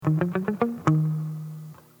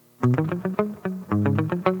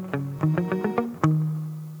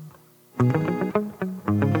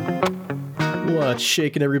What's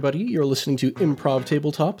shaking, everybody? You're listening to Improv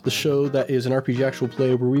Tabletop, the show that is an RPG actual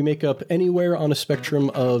play where we make up anywhere on a spectrum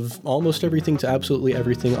of almost everything to absolutely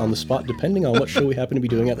everything on the spot, depending on what show we happen to be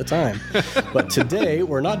doing at the time. But today,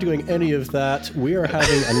 we're not doing any of that. We are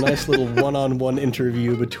having a nice little one-on-one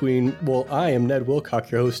interview between, well, I am Ned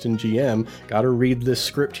Wilcock, your host and GM. Gotta read this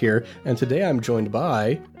script here. And today I'm joined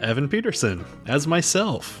by... Evan Peterson, as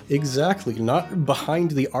myself. Exactly. Not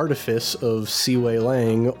behind the artifice of Siwei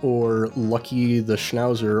Lang or Lucky the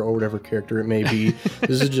Schnauzer or whatever character it may be.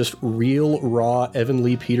 This is just real, raw Evan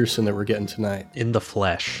Lee Peterson that we're getting tonight. In the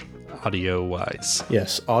flesh, audio-wise.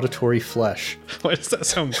 Yes, auditory flesh. Why does that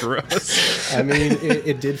sound gross? I mean,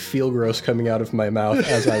 it did feel gross coming out of my mouth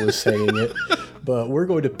as I was saying it. But we're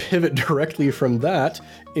going to pivot directly from that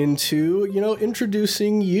into,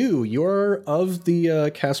 introducing you. You're of the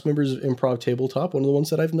cast members of Improv Tabletop, one of the ones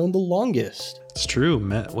that I've known the longest. It's true.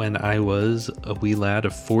 Met when I was a wee lad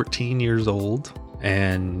of 14 years old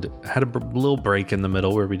and had a little break in the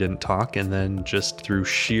middle where we didn't talk, and then just through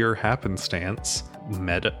sheer happenstance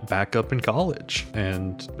met back up in college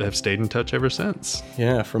and have stayed in touch ever since.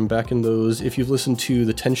 Yeah, from back in those, if you've listened to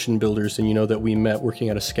the Tension Builders, then you know that we met working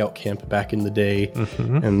at a scout camp back in the day,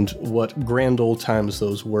 and what grand old times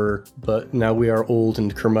those were. But now we are old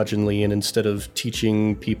and curmudgeonly, and instead of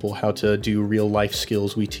teaching people how to do real life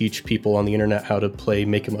skills, we teach people on the internet how to play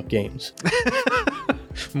make-em-up games.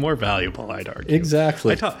 More valuable, I'd argue.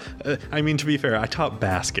 Exactly. To be fair, I taught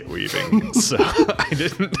basket weaving, so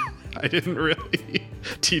I didn't really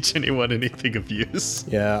teach anyone anything of use.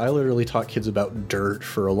 Yeah, I literally taught kids about dirt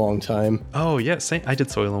for a long time. Oh, yeah, I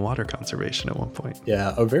did soil and water conservation at one point.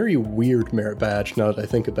 Yeah, a very weird merit badge now that I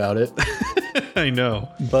think about it. I know.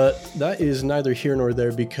 But that is neither here nor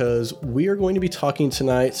there, because we are going to be talking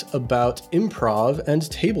tonight about improv and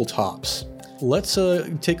tabletops. Let's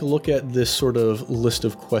take a look at this sort of list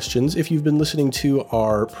of questions. If you've been listening to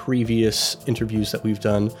our previous interviews that we've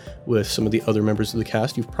done with some of the other members of the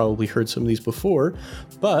cast, you've probably heard some of these before.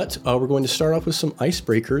 But we're going to start off with some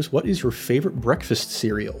icebreakers. What is your favorite breakfast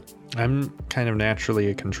cereal? I'm kind of naturally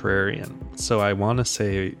a contrarian, so I want to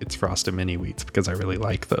say it's Frosted Mini Wheats because I really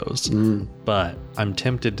like those. But I'm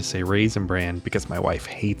tempted to say Raisin Bran because my wife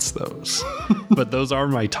hates those. But those are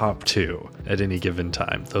my top two at any given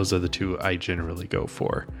time. Those are the two I generally go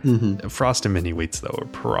for. Frosted Mini Wheats, though, are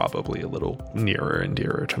probably a little nearer and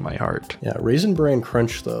dearer to my heart. Yeah, Raisin Bran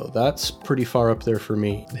Crunch, though, that's pretty far up there for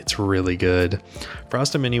me. It's really good.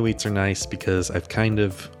 Frosted Mini Wheats are nice because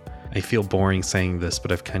I feel boring saying this,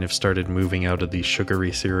 but I've kind of started moving out of the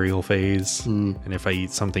sugary cereal phase. And if I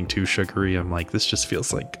eat something too sugary, I'm like, this just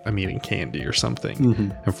feels like I'm eating candy or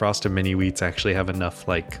something. And Frosted Mini Wheats actually have enough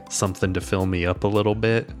something to fill me up a little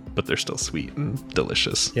bit, but they're still sweet and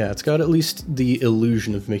delicious. Yeah, it's got at least the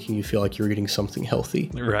illusion of making you feel like you're eating something healthy.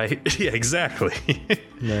 Right? Yeah, exactly.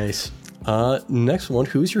 Nice. Next one,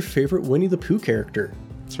 who's your favorite Winnie the Pooh character?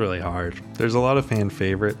 It's really hard. There's a lot of fan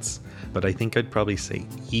favorites, but I think I'd probably say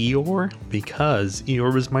Eeyore, because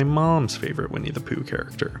Eeyore was my mom's favorite Winnie the Pooh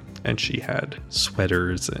character, and she had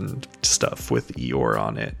sweaters and stuff with Eeyore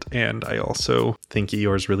on it. And I also think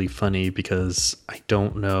Eeyore's really funny because I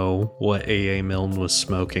don't know what A.A. Milne was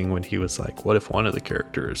smoking when he was like, what if one of the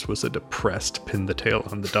characters was a depressed pin the tail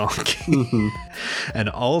on the donkey? And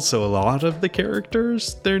also a lot of the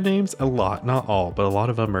characters, their names, not all, but a lot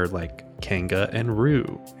of them are like Kanga and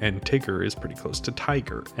Roo, and Tigger is pretty close to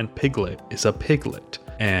Tiger, and Piglet is a piglet.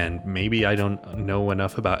 And maybe I don't know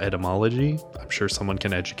enough about etymology. I'm sure someone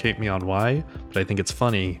can educate me on why, but I think it's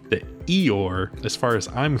funny that Eeyore, as far as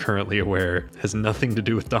I'm currently aware, has nothing to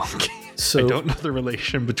do with donkey. So I don't know the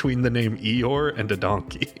relation between the name Eeyore and a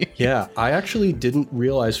donkey. Yeah, I actually didn't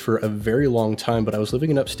realize for a very long time, but I was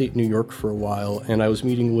living in upstate New York for a while, and I was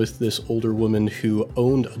meeting with this older woman who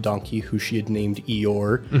owned a donkey who she had named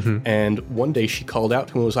Eeyore, and one day she called out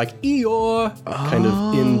to him and was like, Eeyore, kind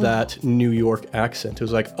of in that New York accent. It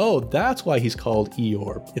was like, oh, that's why he's called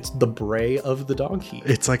Eeyore. It's the bray of the donkey.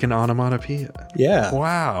 It's like an onomatopoeia. Yeah.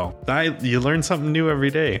 Wow. You learn something new every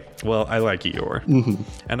day. Well, I like Eeyore.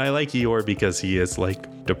 And I like Eeyore because he is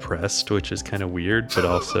depressed, which is kind of weird, but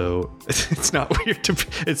also it's not weird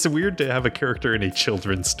it's weird to have a character in a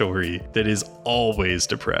children's story that is always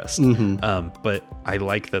depressed. But I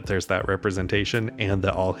like that there's that representation, and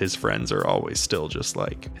that all his friends are always still just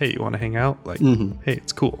like, hey, you want to hang out? Hey,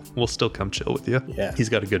 it's cool, we'll still come chill with you. Yeah, he's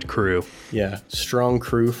got a good crew. Yeah, strong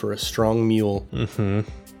crew for a strong mule.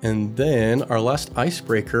 And then our last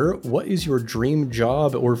icebreaker, what is your dream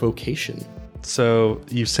job or vocation? So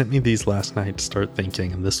you sent me these last night to start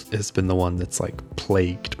thinking, and this has been the one that's like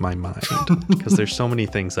plagued my mind because there's so many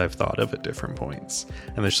things I've thought of at different points,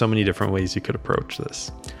 and there's so many different ways you could approach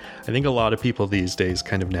this. I think a lot of people these days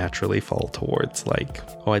kind of naturally fall towards like,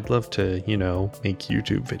 oh, I'd love to, make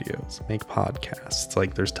YouTube videos, make podcasts.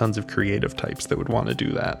 Like there's tons of creative types that would want to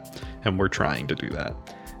do that, and we're trying to do that.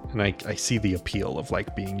 And I see the appeal of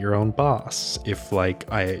like being your own boss. If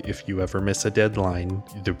you ever miss a deadline,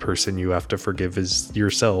 the person you have to forgive is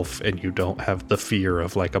yourself, and you don't have the fear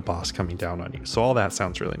of like a boss coming down on you. So all that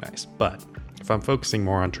sounds really nice. But if I'm focusing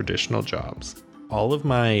more on traditional jobs, all of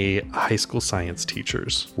my high school science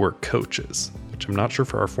teachers were coaches, which I'm not sure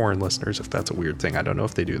for our foreign listeners if that's a weird thing. I don't know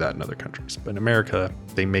if they do that in other countries. But in America,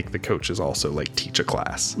 they make the coaches also like teach a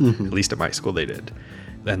class. Mm-hmm. At least at my school they did.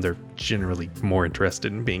 And they're generally more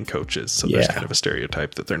interested in being coaches. So there's kind of a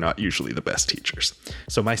stereotype that they're not usually the best teachers.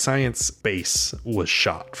 So my science base was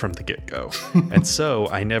shot from the get-go. And so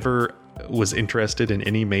I never was interested in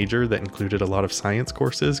any major that included a lot of science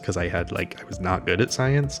courses because I was not good at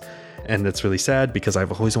science. And that's really sad because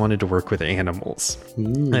I've always wanted to work with animals.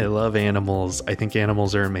 I love animals. I think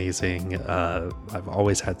animals are amazing. I've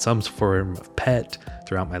always had some form of pet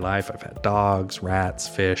throughout my life. I've had dogs, rats,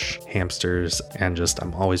 fish, hamsters, and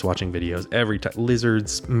I'm always watching videos every time.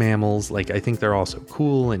 Lizards, mammals, I think they're all so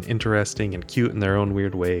cool and interesting and cute in their own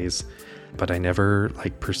weird ways. But I never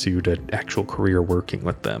pursued an actual career working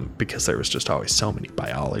with them because there was just always so many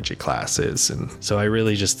biology classes. And so I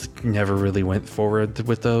really just never really went forward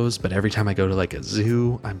with those. But every time I go to a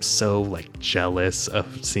zoo, I'm so jealous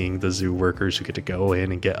of seeing the zoo workers who get to go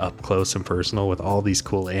in and get up close and personal with all these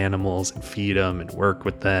cool animals and feed them and work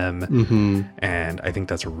with them. Mm-hmm. And I think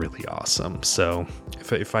that's really awesome. So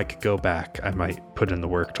if I could go back, I might put in the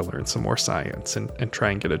work to learn some more science and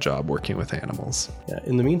try and get a job working with animals. Yeah.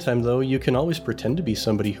 In the meantime, though, you can always pretend to be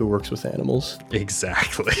somebody who works with animals.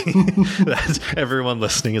 Exactly. That's, everyone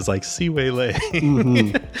listening is like, see Waylay.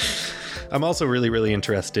 Mm-hmm. I'm also really, really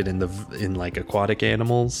interested in aquatic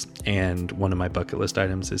animals, and one of my bucket list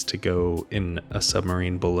items is to go in a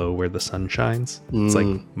submarine below where the sun shines.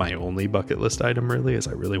 It's my only bucket list item really, is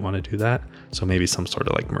I really want to do that. So maybe some sort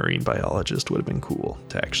of marine biologist would have been cool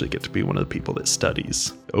to actually get to be one of the people that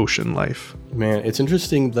studies ocean life. Man, it's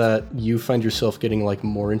interesting that you find yourself getting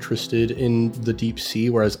more interested in the deep sea,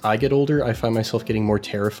 whereas I get older, I find myself getting more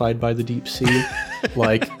terrified by the deep sea.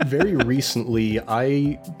 Very recently,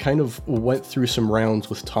 I kind of went through some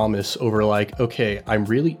rounds with Thomas over okay, I'm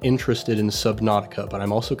really interested in Subnautica, but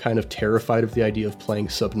I'm also kind of terrified of the idea of playing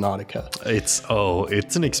Subnautica.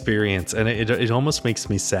 It's an experience, and it almost makes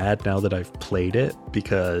me sad now that I've played it,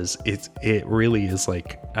 because it really is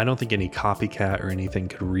I don't think any copycat or anything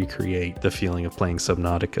could recreate the feeling of playing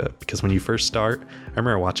Subnautica, because when you first start, I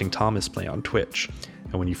remember watching Thomas play on Twitch.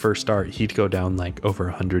 And when you first start, he'd go down over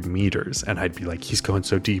 100 meters, and I'd be he's going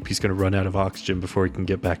so deep, he's going to run out of oxygen before he can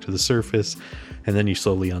get back to the surface. And then you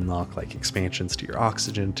slowly unlock expansions to your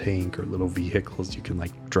oxygen tank, or little vehicles you can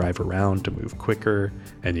drive around to move quicker,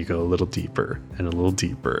 and you go a little deeper and a little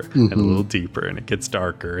deeper and a little deeper, and it gets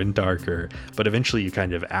darker and darker. But eventually you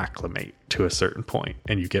kind of acclimate to a certain point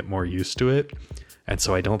and you get more used to it. And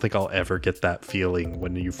so I don't think I'll ever get that feeling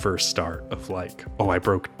when you first start of I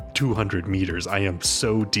broke 200 meters. I am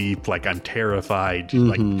so deep. I'm terrified.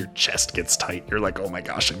 Your chest gets tight. You're oh my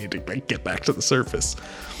gosh, I need to get back to the surface.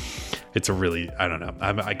 It's a really, I don't know.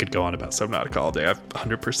 I could go on about Subnautica all day. I've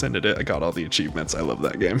 100%ed it. I got all the achievements. I love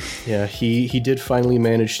that game. Yeah, he did finally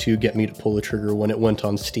manage to get me to pull the trigger when it went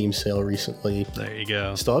on Steam sale recently. There you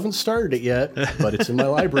go. Still haven't started it yet, but it's in my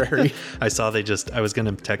library. I saw I was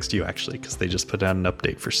going to text you actually, because they just put out an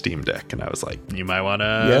update for Steam Deck, and I was you might want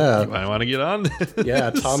to get on this. Yeah,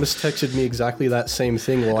 Thomas texted me exactly that same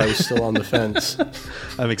thing while I was still on the fence.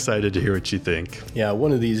 I'm excited to hear what you think. Yeah,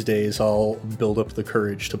 one of these days I'll build up the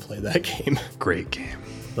courage to play that game. Great game.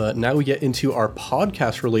 But now we get into our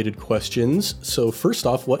podcast-related questions. So first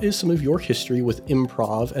off, what is some of your history with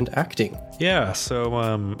improv and acting? Yeah,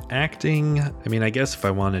 so acting, I guess if I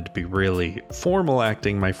wanted to be really formal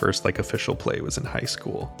acting, my first official play was in high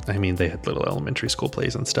school. They had little elementary school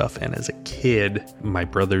plays and stuff, and as a kid, my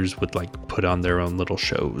brothers would put on their own little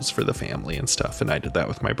shows for the family and stuff, and I did that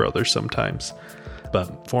with my brothers sometimes.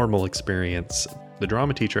 But formal experience, the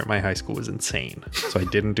drama teacher at my high school was insane, so I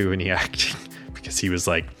didn't do any acting because he was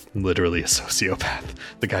literally a sociopath.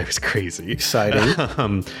 The guy was crazy. Exciting.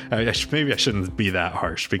 Maybe I shouldn't be that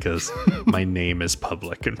harsh, because my name is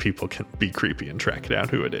public and people can be creepy and track down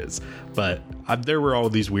who it is. But there were all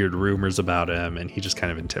these weird rumors about him, and he just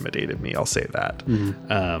kind of intimidated me. I'll say that.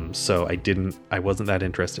 So I wasn't that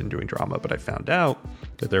interested in doing drama, but I found out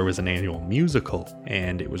that there was an annual musical,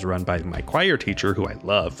 and it was run by my choir teacher, who I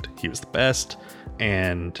loved. He was the best.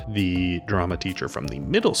 And the drama teacher from the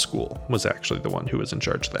middle school was actually the one who was in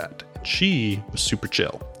charge of that. And she was super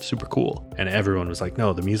chill, super cool. And everyone was like,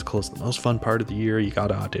 no, the musical is the most fun part of the year. You got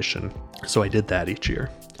to audition. So I did that each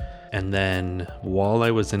year. And then while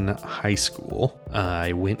I was in high school,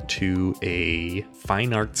 I went to a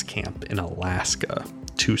fine arts camp in Alaska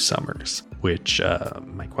 2 summers, which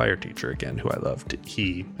my choir teacher, again, who I loved,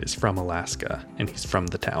 he is from Alaska, and he's from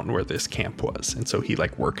the town where this camp was. And so he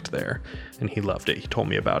like worked there, and he loved it. He told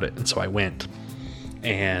me about it. And so I went,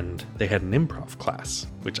 and they had an improv class,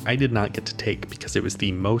 which I did not get to take because it was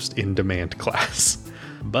the most in-demand class.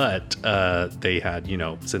 But they had,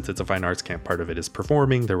 since it's a fine arts camp, part of it is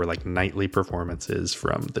performing. There were like nightly performances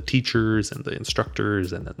from the teachers and the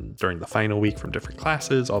instructors, and then during the final week from different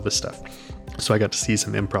classes, all this stuff. So I got to see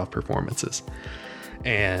some improv performances.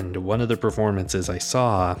 And one of the performances I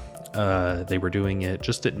saw, they were doing it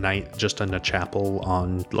just at night, just in a chapel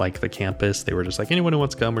on like the campus. They were just like, anyone who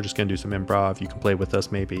wants to come, we're just going to do some improv. You can play with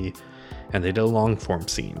us maybe. And they did a long form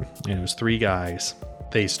scene, and it was 3 guys.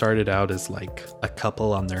 They started out as like a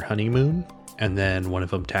couple on their honeymoon, and then one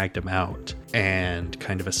of them tagged them out and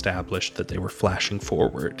kind of established that they were flashing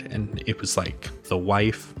forward. And it was like the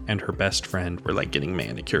wife and her best friend were like getting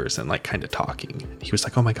manicures and like kind of talking. He was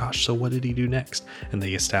like, oh my gosh, so what did he do next? And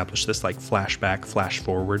they established this like flashback, flash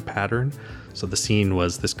forward pattern. So the scene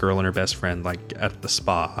was this girl and her best friend like at the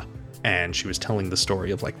spa, and she was telling the story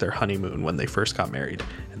of like their honeymoon when they first got married.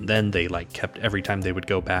 And then they like kept, every time they would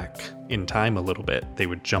go back in time a little bit, they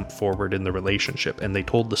would jump forward in the relationship, and they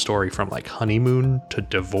told the story from like honeymoon to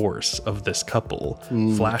divorce of this couple,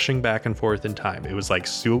 flashing back and forth in time. It was like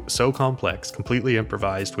so complex, completely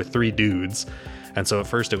improvised with 3 dudes. And so at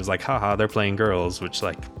first it was like, haha, they're playing girls, which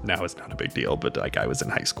like now is not a big deal, but like I was in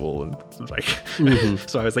high school and like,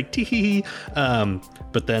 so I was like, tee.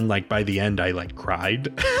 But then like by the end I like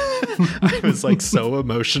cried. I was like so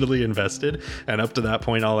emotionally invested. And up to that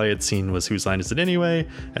point, all I had seen was Whose Line Is It Anyway?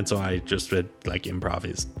 And so I just read like improv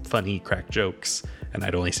is funny, crack jokes. And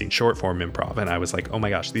I'd only seen short form improv. And I was like, oh my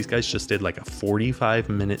gosh, these guys just did like a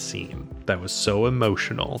 45-minute scene that was so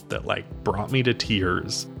emotional that like brought me to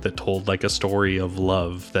tears, that told like a story of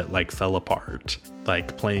love that like fell apart,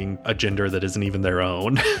 like playing a gender that isn't even their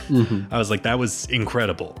own. I was like, that was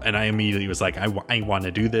incredible. And I immediately was like, I want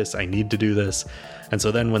to do this. I need to do this. And so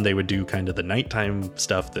then when they would do kind of the nighttime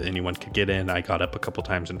stuff that anyone could get in, I got up a couple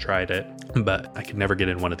times and tried it, but I could never get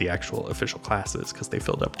in one of the actual official classes because they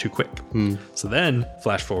filled up too quick. So then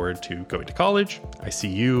flash forward to going to college. I see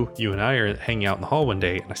you and I are hanging out in the hall one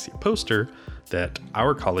day, and I see a poster that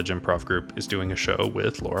our college improv group is doing a show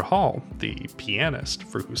with Laura Hall, the pianist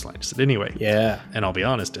for Whose Line Is It Anyway? Yeah. And I'll be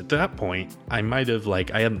honest, at that point, I might have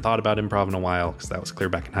like, I hadn't thought about improv in a while because that was clear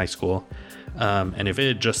back in high school. And if it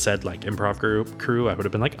had just said like improv crew, I would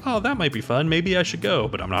have been like, oh, that might be fun. Maybe I should go,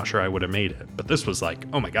 but I'm not sure I would have made it. But this was like,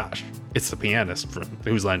 oh my gosh, it's the pianist from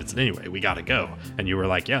Whose Line Is It Anyway? We got to go. And you were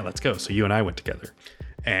like, yeah, let's go. So you and I went together.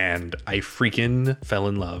 And I freaking fell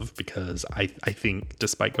in love because I think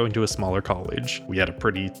despite going to a smaller college, we had a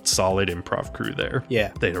pretty solid improv crew there.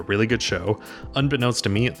 Yeah. They had a really good show. Unbeknownst to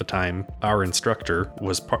me at the time, our instructor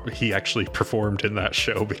he actually performed in that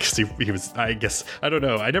show because he was, I guess, I don't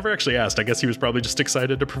know. I never actually asked. I guess he was probably just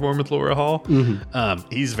excited to perform with Laura Hall.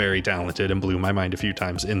 He's very talented and blew my mind a few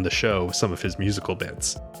times in the show with some of his musical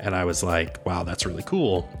bits. And I was like, wow, that's really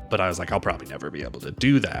cool. But I was like, I'll probably never be able to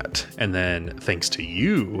do that. And then thanks to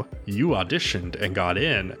you auditioned and got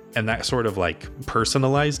in, and that sort of like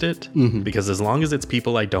personalized it, because as long as it's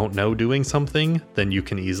people I don't know doing something, then you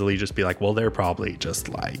can easily just be like, well, they're probably just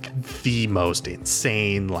like the most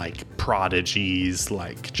insane like prodigies,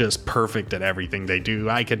 like just perfect at everything they do.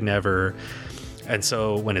 I could never. And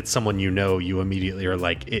so when it's someone you know, you immediately are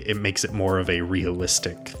like, it makes it more of a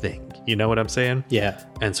realistic thing. You know what I'm saying? Yeah.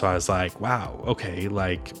 And so I was like, wow, okay,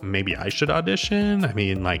 like maybe I should audition. I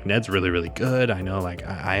mean, like Ned's really, really good. I know like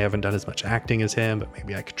I haven't done as much acting as him, but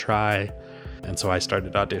maybe I could try. And so I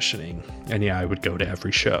started auditioning. And yeah, I would go to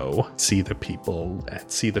every show, see the people and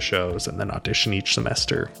see the shows, and then audition each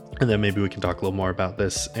semester. And then maybe we can talk a little more about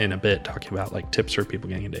this in a bit, talking about like tips for people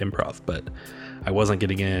getting into improv. But I wasn't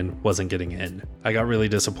getting in. I got really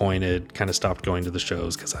disappointed, kind of stopped going to the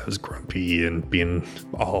shows because I was grumpy and being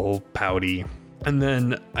all pouty. And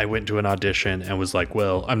then I went to an audition and was like,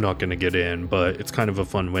 well, I'm not going to get in, but it's kind of a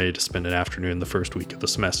fun way to spend an afternoon the first week of the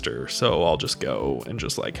semester. So I'll just go and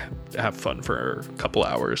just like have fun for a couple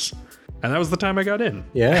hours. And that was the time I got in.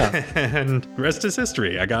 Yeah. And the rest is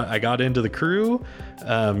history. I got into the crew.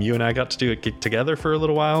 You and I got to get together for a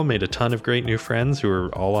little while, made a ton of great new friends who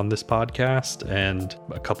are all on this podcast. And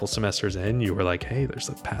a couple semesters in, you were like, hey, there's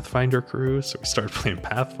a Pathfinder crew. So we started playing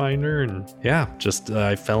Pathfinder, and yeah, just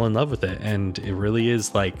I fell in love with it. And it really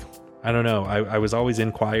is like, I don't know. I was always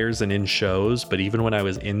in choirs and in shows, but even when I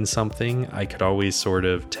was in something, I could always sort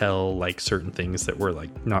of tell like certain things that were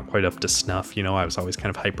like not quite up to snuff. You know, I was always kind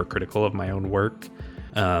of hypercritical of my own work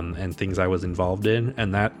and things I was involved in.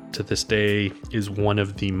 And that to this day is one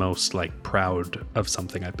of the most like proud of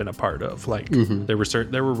something I've been a part of. Like there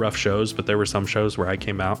were rough shows, but there were some shows where I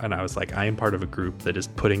came out and I was like, I am part of a group that is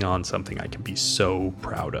putting on something I can be so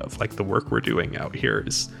proud of. Like the work we're doing out here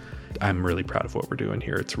I'm really proud of what we're doing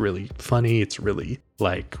here. It's really funny. It's really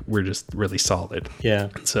like, we're just really solid. Yeah.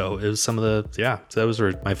 So it was those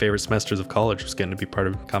were my favorite semesters of college, was getting to be part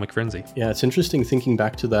of Comic Frenzy. Yeah, it's interesting thinking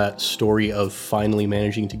back to that story of finally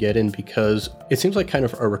managing to get in, because it seems like kind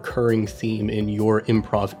of a recurring theme in your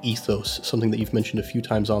improv ethos, something that you've mentioned a few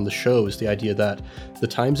times on the show, is the idea that the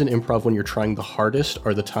times in improv when you're trying the hardest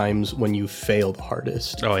are the times when you fail the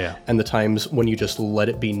hardest. Oh, yeah. And the times when you just let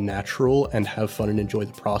it be natural and have fun and enjoy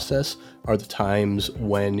the process are the times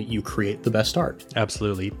when you create the best art.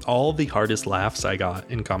 Absolutely. All the hardest laughs I got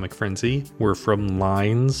in Comic Frenzy were from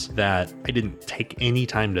lines that I didn't take any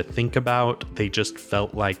time to think about. They just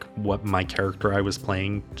felt like what my character I was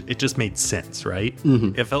playing, it just made sense, right?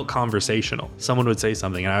 It felt conversational. Someone would say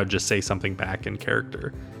something and I would just say something back in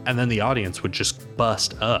character. And then the audience would just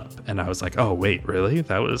bust up. And I was like, oh, wait, really?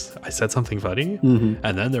 I said something funny?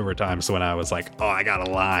 And then there were times when I was like, oh, I got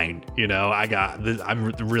a line. You know,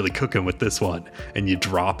 I'm really cooking with this one. And you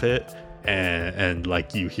drop it. And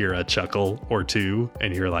like you hear a chuckle or two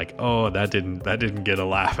and you're like, oh, that didn't get a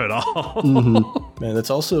laugh at all. Man,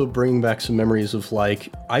 that's also bringing back some memories of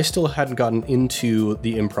like, I still hadn't gotten into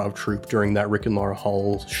the improv troupe during that Rick and Laura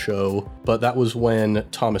Hall show, but that was when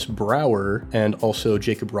Thomas Brower and also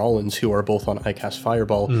Jacob Rollins, who are both on iCast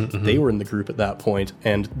Fireball, they were in the group at that point,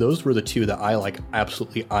 and those were the two that I like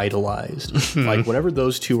absolutely idolized. Like whenever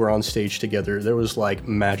those two were on stage together, there was like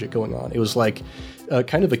magic going on. It was like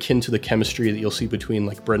kind of akin to the chemistry that you'll see between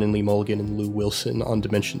like Brendan Lee Mulligan and Lou Wilson on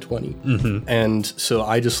Dimension 20. And so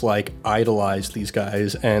I just like idolized these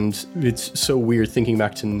guys, and it's so weird thinking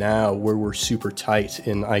back to now where we're super tight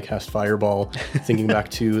in iCast Fireball, thinking back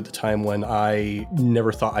to the time when I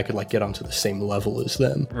never thought I could like get onto the same level as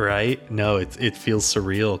them. Right? No, it feels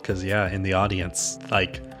surreal because in the audience,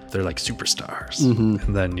 like they're like superstars.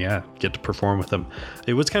 And then get to perform with them.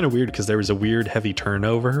 It was kind of weird because there was a weird heavy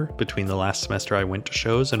turnover between the last semester I went to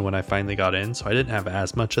shows and when I finally got in, so I didn't have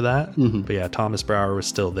as much of that. But Thomas Brower was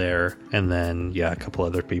still there, and then a couple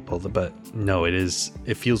other people, but no,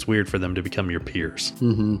 it feels weird for them to become your peers.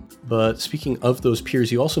 But speaking of those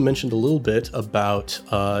peers, you also mentioned a little bit about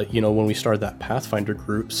when we started that Pathfinder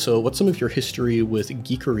group. So what's some of your history with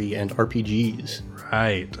geekery and RPGs?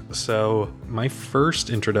 Right. So my first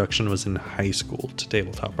introduction was in high school to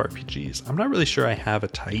tabletop RPGs. I'm not really sure I have a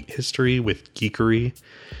tight history with geekery.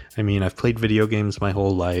 I mean, I've played video games my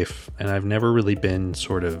whole life, and I've never really been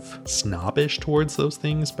sort of snobbish towards those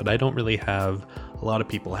things, but I don't really have, a lot of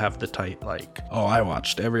people have the tight, like, oh, I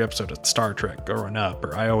watched every episode of Star Trek growing up,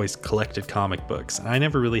 or I always collected comic books. And I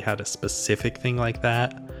never really had a specific thing like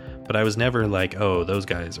that. But I was never like, oh, those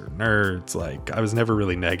guys are nerds. Like, I was never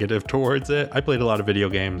really negative towards it. I played a lot of video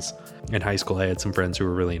games. In high school, I had some friends who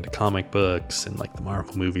were really into comic books, and like the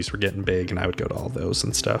Marvel movies were getting big, and I would go to all those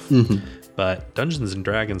and stuff. But Dungeons and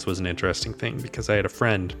Dragons was an interesting thing because I had a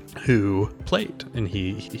friend who played, and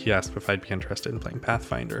he asked if I'd be interested in playing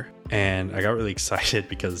Pathfinder. And I got really excited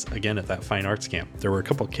because, again, at that fine arts camp, there were a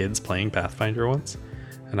couple kids playing Pathfinder once.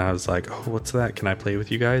 And I was like, oh, what's that? Can I play with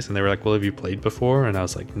you guys? And they were like, well, have you played before? And I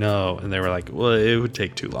was like, no. And they were like, well, it would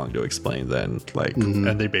take too long to explain then. Like,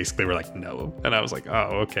 and they basically were like, no. And I was like,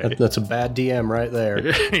 oh, okay. That's a bad DM right there.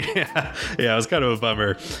 yeah, it was kind of a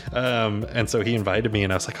bummer. And so he invited me,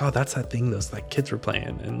 and I was like, oh, that's that thing those like kids were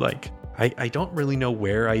playing. And like, I don't really know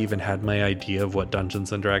where I even had my idea of what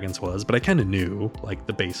Dungeons and Dragons was, but I kind of knew like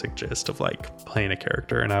the basic gist of like playing a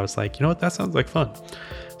character. And I was like, you know what? That sounds like fun.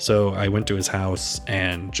 So I went to his house,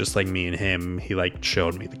 and just like me and him, he like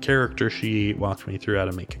showed me the character sheet, walked me through how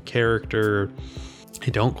to make a character. I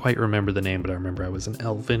don't quite remember the name, but I remember I was an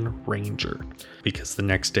Elven Ranger, because the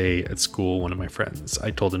next day at school, one of my friends,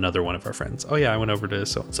 I told another one of our friends, oh yeah, I went over to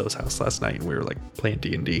so-and-so's house last night and we were like playing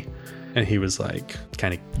D&D. And he was like,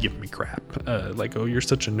 kind of giving me crap, like, oh, you're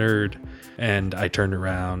such a nerd. And I turned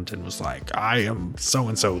around and was like, I am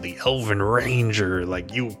so-and-so, the Elven Ranger.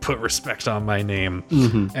 Like, you put respect on my name.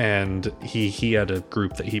 Mm-hmm. And he had a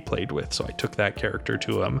group that he played with, so I took that character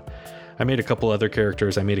to him. I made a couple other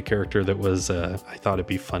characters. I made a character that was, I thought it'd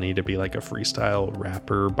be funny to be like a freestyle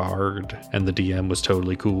rapper bard, and the DM was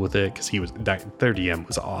totally cool with it because their DM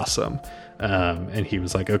was awesome. And he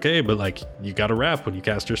was like, okay, but like you got to rap when you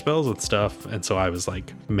cast your spells and stuff. And so I was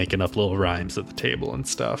like making up little rhymes at the table and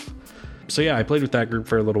stuff. So yeah, I played with that group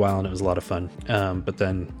for a little while and it was a lot of fun. But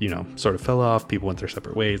then, sort of fell off. People went their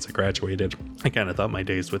separate ways. I graduated. I kind of thought my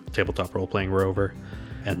days with tabletop role playing were over.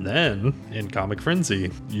 And then in Comic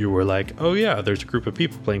Frenzy, you were like, oh yeah, there's a group of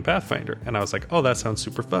people playing Pathfinder. And I was like, oh, that sounds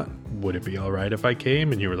super fun. Would it be all right if I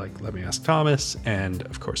came? And you were like, let me ask Thomas. And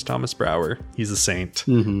of course, Thomas Brower, he's a saint,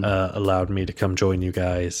 allowed me to come join you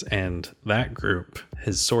guys. And that group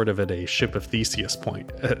is sort of at a Ship of Theseus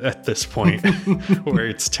point at this point, where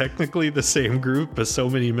it's technically the same group, but so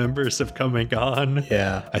many members have come and gone.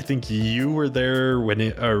 Yeah. I think you were there when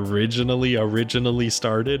it originally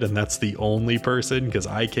started, and that's the only person, because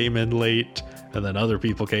I came in late and then other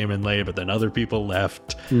people came in late, but then other people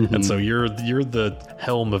left. And so you're the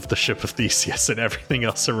helm of the Ship of Theseus, and everything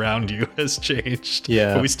else around you has changed.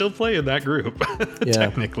 Yeah. But we still play in that group,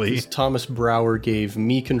 technically. Thomas Brower gave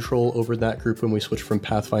me control over that group when we switched from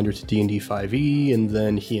Pathfinder to D&D 5e, and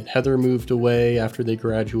then he and Heather moved away after they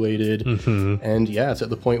graduated. And yeah, it's at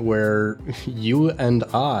the point where you and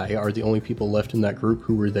I are the only people left in that group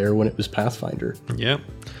who were there when it was Pathfinder. Yep.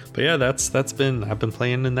 But yeah, I've been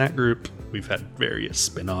playing in that group. We've had various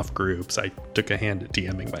spin-off groups. I took a hand at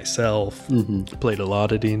DMing myself. Played a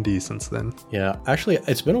lot of D&D since then. Yeah, actually,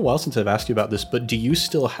 it's been a while since I've asked you about this, but do you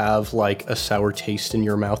still have like a sour taste in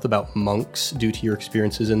your mouth about monks due to your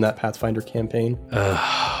experiences in that Pathfinder campaign?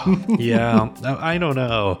 Yeah, I don't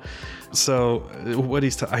know. So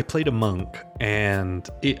I played a monk, and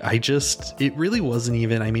it really wasn't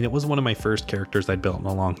even, it was one of my first characters I'd built in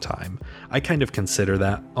a long time. I kind of consider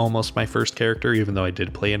that almost my first character, even though I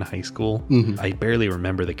did play in high school. I barely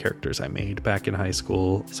remember the characters I made back in high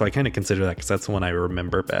school. So I kind of consider that because that's the one I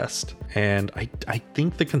remember best. And I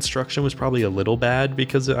think the construction was probably a little bad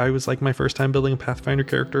because I was like my first time building a Pathfinder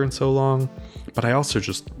character in so long. But I also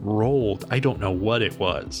just rolled. I don't know what it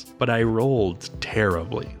was, but I rolled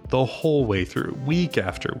terribly the whole way through. Week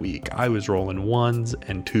after week, I was rolling 1s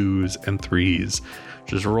and 2s and 3s.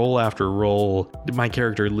 Just roll after roll. My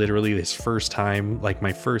character literally, his first time, like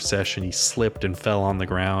my first session, he slipped and fell on the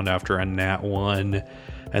ground after a nat 1.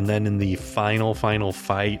 And then in the final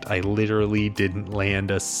fight, I literally didn't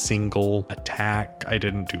land a single attack. I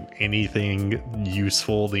didn't do anything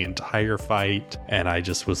useful the entire fight. And I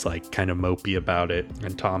just was like kind of mopey about it.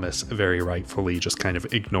 And Thomas very rightfully just kind of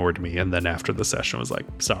ignored me. And then after the session was like,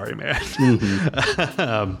 sorry, man.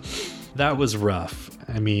 That was rough.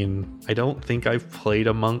 I don't think I've played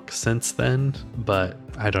a monk since then, but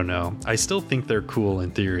I don't know. I still think they're cool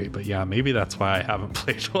in theory, but yeah, maybe that's why I haven't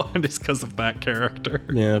played one, is because of that character.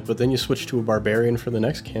 Yeah, but then you switched to a barbarian for the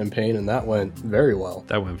next campaign, and that went very well.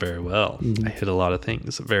 That went very well. I hit a lot of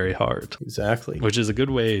things very hard. Exactly. Which is a good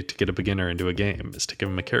way to get a beginner into a game, is to give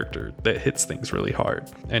him a character that hits things really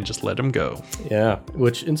hard and just let him go. Yeah,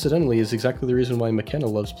 which incidentally is exactly the reason why McKenna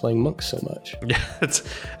loves playing monks so much. Yeah,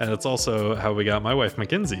 it's also how we got my wife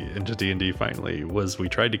Mackenzie into D&D finally, was we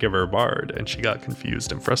tried to give her a bard and she got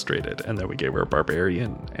confused and frustrated, and then we gave her a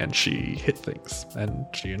barbarian and she hit things and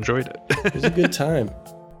she enjoyed it. It was a good time.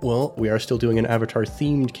 Well, we are still doing an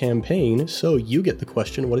Avatar-themed campaign, so you get the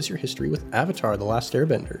question, what is your history with Avatar: The Last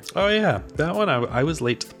Airbender? Oh yeah, that one I was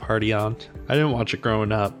late to the party on. I didn't watch it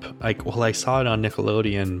growing up. I saw it on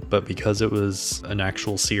Nickelodeon, but because it was an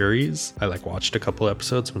actual series, I watched a couple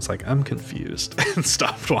episodes and was like, I'm confused, and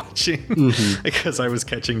stopped watching because I was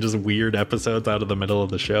catching just weird episodes out of the middle of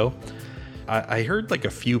the show. I heard a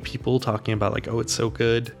few people talking about oh, it's so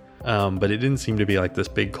good. But it didn't seem to be this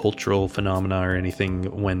big cultural phenomena or anything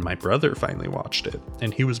when my brother finally watched it,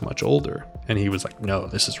 and he was much older, and he was like, no,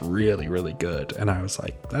 this is really, really good. And I was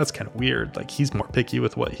like, that's kind of weird. He's more picky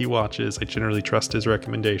with what he watches. I generally trust his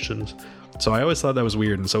recommendations. So I always thought that was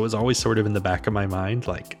weird. And so it was always sort of in the back of my mind,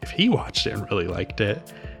 if he watched it and really liked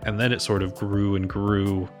it, And then it sort of grew and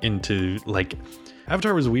grew into like,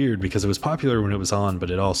 Avatar was weird because it was popular when it was on, but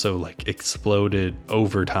it also like exploded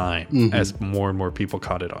over time as more and more people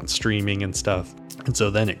caught it on streaming and stuff. And so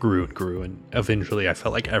then it grew and grew, and eventually I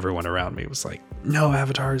felt like everyone around me was like, no,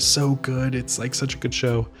 Avatar is so good. It's like such a good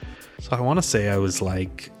show. So I want to say I was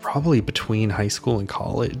like probably between high school and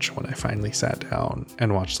college when I finally sat down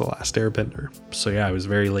and watched The Last Airbender. So yeah, I was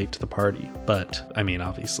very late to the party, but I mean,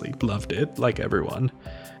 obviously loved it like everyone.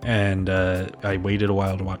 And I waited a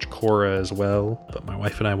while to watch Korra as well, but my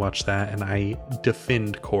wife and I watched that, and I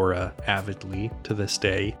defend Korra avidly to this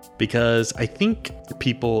day because I think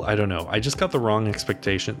people, I don't know, I just got the wrong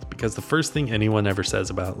expectations, because the first thing anyone ever says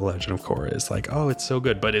about The Legend of Korra is like, oh, it's so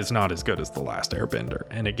good, but it's not as good as The Last Airbender.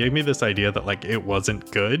 And it gave me this idea that like it wasn't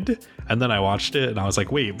good, and then I watched it and I was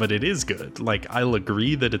like, wait, but it is good. Like, I'll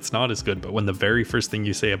agree that it's not as good, but when the very first thing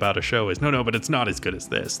you say about a show is no, but it's not as good as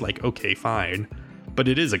this, like, okay, fine. But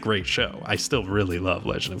it is a great show. I still really love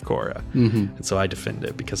Legend of Korra. And so I defend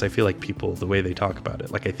it because I feel like people, the way they talk about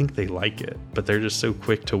it, like I think they like it, but they're just so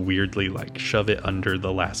quick to weirdly like shove it under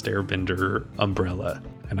the Last Airbender umbrella.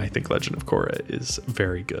 And I think Legend of Korra is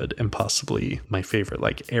very good and possibly my favorite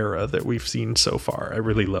like era that we've seen so far. I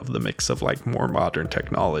really love the mix of like more modern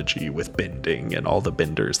technology with bending and all the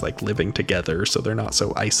benders like living together so they're not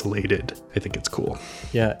so isolated. I think it's cool.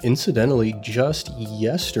 Yeah, incidentally, just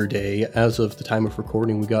yesterday, as of the time of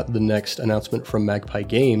recording, we got the next announcement from Magpie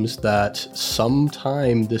Games that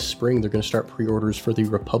sometime this spring they're going to start pre-orders for the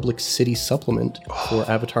Republic City supplement for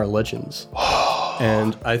Avatar Legends.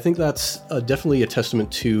 And I think that's definitely a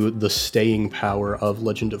testament to the staying power of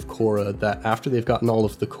Legend of Korra, that after they've gotten all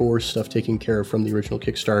of the core stuff taken care of from the original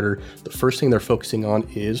Kickstarter, the first thing they're focusing on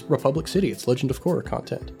is Republic City. It's Legend of Korra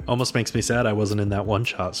content. Almost makes me sad I wasn't in that one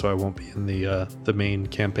shot, so I won't be in the main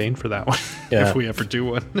campaign for that one Yeah. if we ever do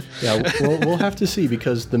one. Yeah, we'll have to see,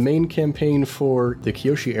 because the main campaign for the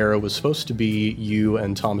Kyoshi era was supposed to be you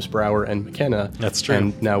and Thomas Brower and McKenna. That's true.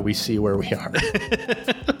 And now we see where we are.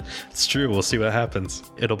 It's true. We'll see what happens.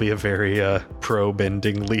 It'll be a very pro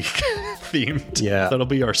bending league themed. Yeah. That'll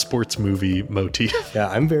be our sports movie motif. Yeah,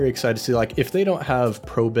 I'm very excited to see, like, if they don't have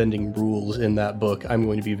pro bending rules in that book, I'm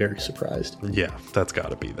going to be very surprised. Yeah, that's got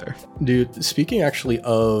to be there. Dude, speaking actually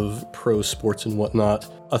of pro sports and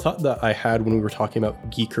whatnot, a thought that I had when we were talking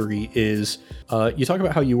about geekery is, you talk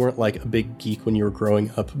about how you weren't like a big geek when you were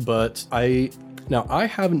growing up, but I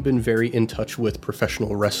haven't been very in touch with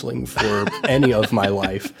professional wrestling for any of my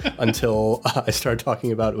life until I started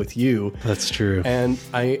talking about it with you. That's true. And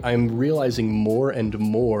I'm realizing more and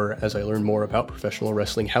more as I learn more about professional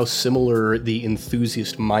wrestling how similar the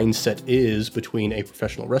enthusiast mindset is between a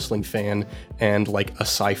professional wrestling fan and like a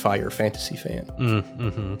sci-fi or fantasy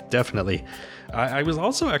fan. Definitely. I was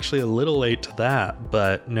also actually a little late to that,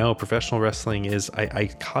 but no, professional wrestling is, I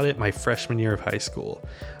caught it my freshman year of high school.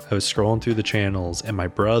 I was scrolling through the channels and my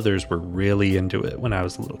brothers were really into it when I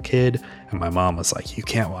was a little kid, and my mom was like, you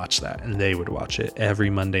can't watch that, and they would watch it every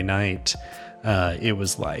Monday night. It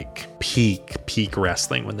was like peak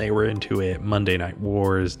wrestling when they were into it. Monday Night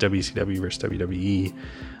Wars, WCW versus WWE.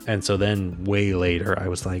 And so then way later, I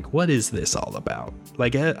was like, what is this all about?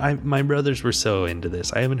 Like, my brothers were so into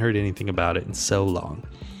this. I haven't heard anything about it in so long.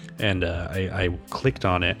 And I clicked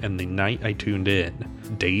on it, and the night I tuned in,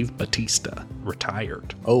 Dave Bautista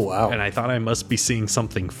retired. Oh, wow. And I thought I must be seeing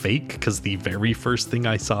something fake, because the very first thing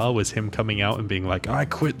I saw was him coming out and being like, I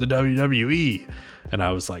quit the WWE. And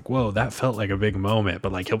I was like, whoa, that felt like a big moment.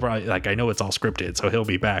 But like, he'll probably, like, I know it's all scripted, so he'll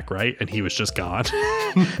be back, right? And he was just gone.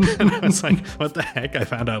 And I was like, what the heck? I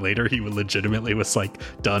found out later he legitimately was like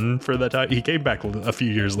done for that time. He came back a few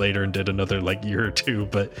years later and did another like year or two,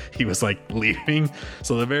 but he was like leaving.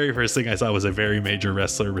 So the very first thing I saw was a very major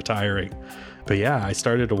wrestler retiring. But yeah, I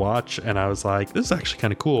started to watch and I was like, this is actually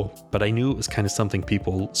kind of cool. But I knew it was kind of something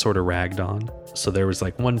people sort of ragged on. So there was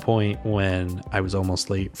like one point when I was almost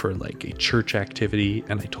late for like a church activity,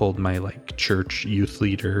 and I told my like church youth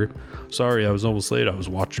leader, sorry, I was almost late. I was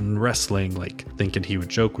watching wrestling, like thinking he would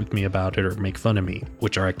joke with me about it or make fun of me,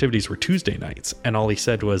 which our activities were Tuesday nights. And all he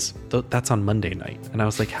said was, that's on Monday night. And I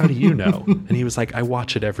was like, how do you know? And he was like, I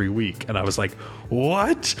watch it every week. And I was like,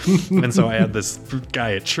 what? And so I had this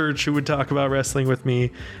guy at church who would talk about wrestling with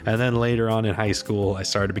me. And then later on in high school, I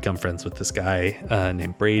started to become friends with this guy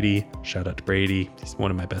named Brady. Shout out to Brady. He's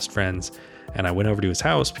one of my best friends. And I went over to his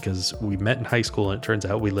house because we met in high school, and it turns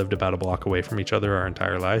out we lived about a block away from each other our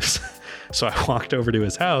entire lives. So I walked over to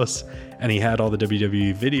his house, and he had all the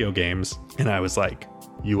WWE video games, and I was like,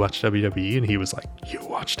 you watch WWE? And he was like, you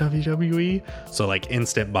watch WWE? So like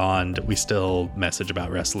instant bond. We still message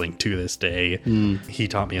about wrestling to this day. He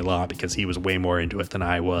taught me a lot because he was way more into it than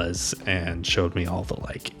I was and showed me all the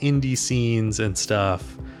like indie scenes and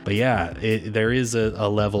stuff. But yeah, there is a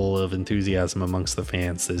level of enthusiasm amongst the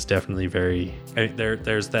fans that's definitely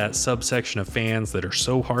there's that subsection of fans that are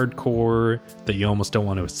so hardcore that you almost don't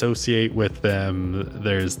want to associate with them.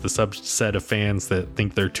 There's the subset of fans that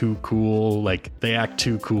think they're too cool, like they act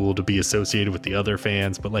too cool to be associated with the other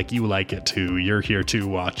fans, but like you like it too. You're here too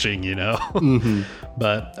watching, you know?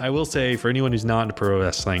 But I will say, for anyone who's not into pro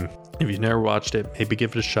wrestling, if you've never watched it, maybe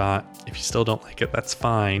give it a shot. If you still don't like it, that's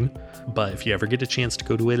fine. But if you ever get a chance to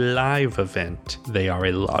go to a live event, they are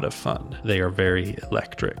a lot of fun. They are very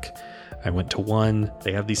electric. I went to one.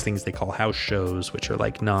 They have these things they call house shows, which are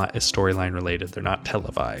like not as storyline related. They're not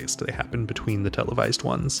televised. They happen between the televised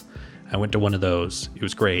ones. I went to one of those. It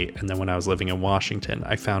was great. And then when I was living in Washington,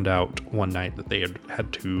 I found out one night that they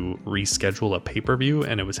had to reschedule a pay-per-view,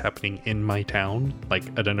 and it was happening in my town, like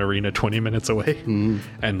at an arena 20 minutes away.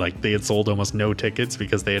 And like they had sold almost no tickets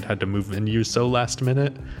because they had to move venues so last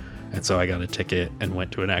minute. And so I got a ticket and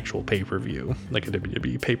went to an actual pay-per-view, like a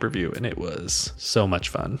WWE pay-per-view, and it was so much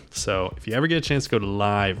fun. So if you ever get a chance to go to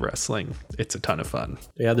live wrestling, it's a ton of fun.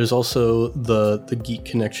 Yeah, there's also the geek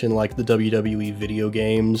connection, like the WWE video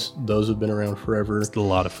games. Those have been around forever. It's a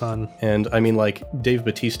lot of fun. And I mean, like, Dave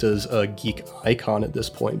Bautista's a geek icon at this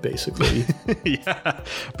point, basically. Yeah,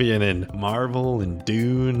 being in Marvel and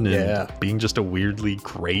Dune and being just a weirdly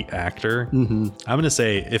great actor. I'm going to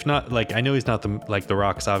say, if not, like, I know he's not The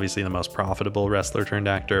Rock's obviously the most profitable wrestler turned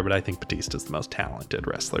actor, but I think Bautista's the most talented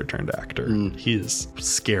wrestler turned actor. He is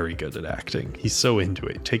scary good at acting. He's so into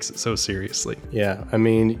it. He takes it so seriously. Yeah, I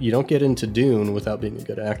mean, you don't get into Dune without being a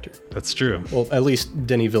good actor. That's true. Well, at least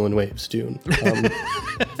Denis Villeneuve's Dune.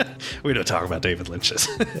 We don't talk about David Lynch's.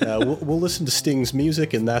 Yeah, we'll listen to Sting's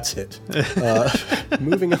music and that's it.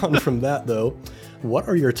 Moving on from that, though, what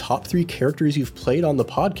are your top 3 characters you've played on the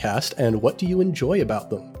podcast, and what do you enjoy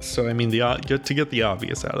about them? So, I mean, to get the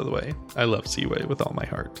obvious out of the way, I love Seaway with all my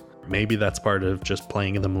heart. Maybe that's part of just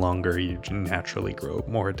playing them longer. You naturally grow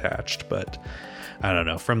more attached, but I don't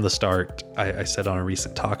know. From the start, I said on a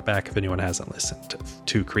recent talkback, if anyone hasn't listened,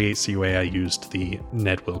 to create Seaway, I used the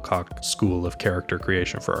Ned Wilcock School of Character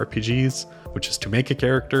Creation for RPGs, which is to make a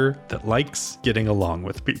character that likes getting along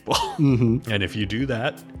with people. And if you do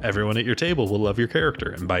that, everyone at your table will love your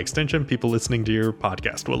character. And by extension, people listening to your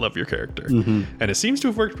podcast will love your character. And it seems to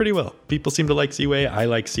have worked pretty well. People seem to like Seaway. I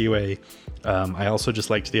like Seaway. I also just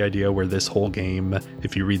liked the idea where this whole game,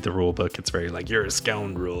 if you read the rule book, it's very like, you're a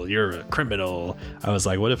scoundrel, you're a criminal. I was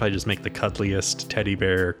like, what if I just make the cuddliest teddy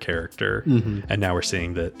bear character? And now we're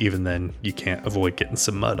seeing that even then you can't avoid getting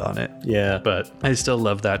some mud on it. Yeah. But I still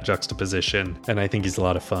love that juxtaposition, and I think he's a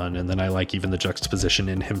lot of fun. And then I like even the juxtaposition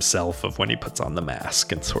in himself of when he puts on the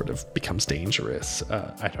mask and sort of becomes dangerous.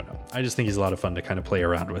 I don't know. I just think he's a lot of fun to kind of play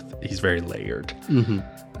around with. He's very layered.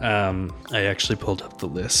 I actually pulled up the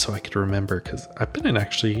list so I could remember, because I've been in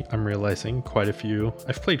I'm realizing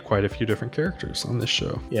I've played quite a few different characters on this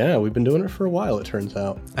show. Yeah, we've been doing it for a while, it turns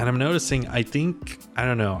out. And I'm noticing,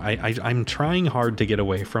 I'm trying hard to get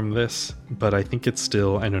away from this, but I think it's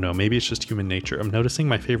still, I don't know, maybe it's just human nature. I'm noticing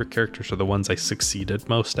my favorite characters are the ones I succeeded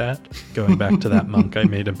most at. Going back to that monk I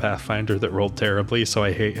made in Pathfinder that rolled terribly, so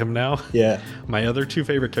I hate him now. Yeah. My other 2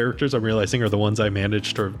 favorite characters I'm realizing are the ones I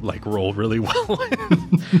managed to like roll really well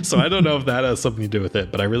with. So I don't know if that has something to do with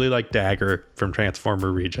it, but I really like Dagger from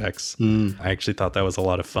Transformer Rejects. I actually thought that was a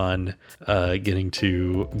lot of fun, getting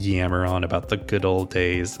to yammer on about the good old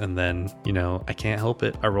days. And then, I can't help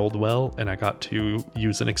it. I rolled well, and I got to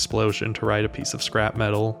use an explosion to ride a piece of scrap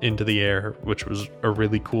metal into the air, which was a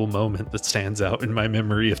really cool moment that stands out in my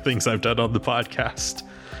memory of things I've done on the podcast.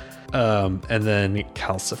 And then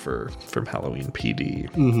Calcifer from Halloween PD.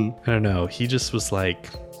 I don't know. He just was like,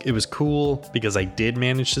 it was cool because I did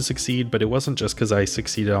manage to succeed, but it wasn't just because I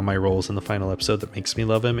succeeded on my roles in the final episode that makes me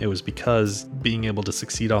love him. It was because being able to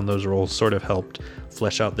succeed on those roles sort of helped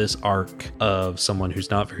flesh out this arc of someone who's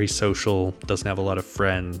not very social, doesn't have a lot of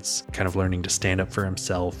friends, kind of learning to stand up for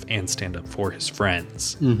himself and stand up for his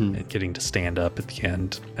friends, and getting to stand up at the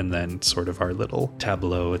end. And then sort of our little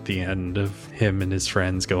tableau at the end of him and his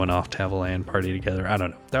friends going off to have a LAN party together. I don't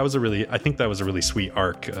know. I think that was a really sweet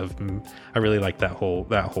arc of, I really like that whole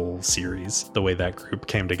whole series, the way that group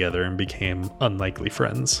came together and became unlikely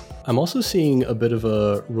friends. I'm also seeing a bit of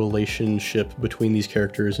a relationship between these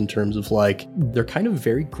characters in terms of like, they're kind of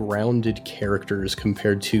very grounded characters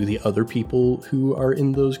compared to the other people who are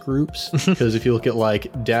in those groups. Because if you look at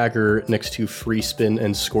like Dagger next to Freespin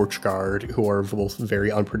and Scorchguard, who are both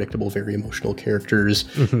very unpredictable, very emotional characters,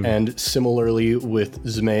 and similarly with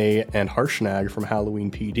Zmei and Harshnag from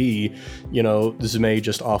Halloween PD, you know, Zmei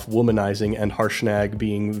just off womanizing and Harshnag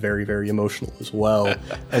being very, very emotional as well.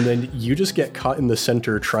 And then you just get caught in the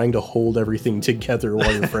center trying to hold everything together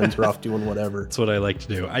while your friends are off doing whatever. That's what I like to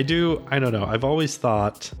do. I don't know. I've always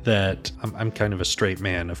thought that I'm kind of a straight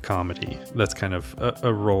man of comedy. That's kind of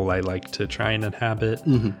a role I like to try and inhabit.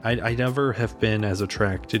 I never have been as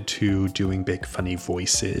attracted to doing big funny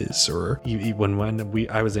voices, or when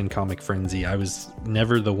I was in Comic Frenzy, I was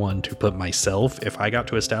never the one to put myself. If I got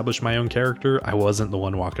to establish my own character, I wasn't the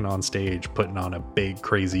one walking on stage putting on a big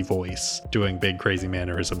crazy voice, doing big crazy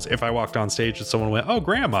mannerisms. If I walked on stage and someone went, "Oh,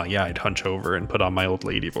 grandma," yeah, I'd hunch over and put on my old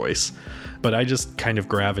lady voice. But I just kind of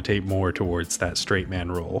gravitate more towards that straight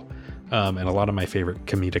man role. And a lot of my favorite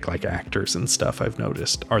comedic like actors and stuff I've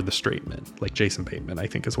noticed are the straight men. Like Jason Bateman, I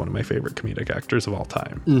think, is one of my favorite comedic actors of all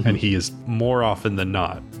time. And he is more often than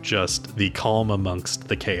not just the calm amongst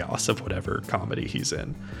the chaos of whatever comedy he's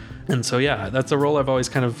in. And so, yeah, that's a role I've always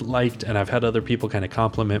kind of liked. And I've had other people kind of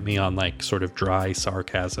compliment me on like sort of dry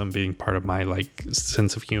sarcasm being part of my like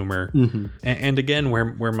sense of humor. And again,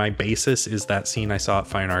 where my basis is that scene I saw at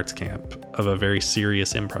Fine Arts Camp of a very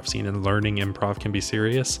serious improv scene, and learning improv can be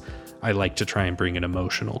serious. I like to try and bring an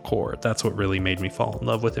emotional core. That's what really made me fall in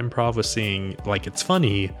love with improv, was seeing like it's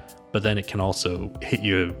funny, but then it can also hit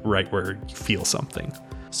you right where you feel something.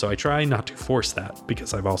 So I try not to force that,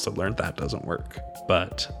 because I've also learned that doesn't work.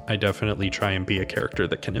 But I definitely try and be a character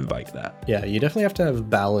that can invite that. Yeah, you definitely have to have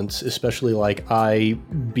balance, especially like I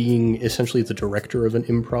being essentially the director of an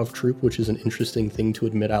improv troupe, which is an interesting thing to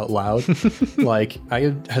admit out loud. Like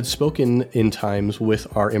I had spoken in times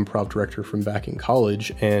with our improv director from back in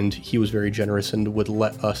college, and he was very generous and would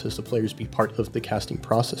let us as the players be part of the casting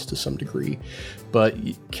process to some degree. But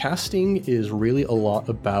casting is really a lot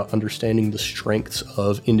about understanding the strengths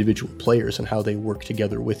of individual players and how they work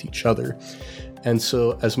together with each other. And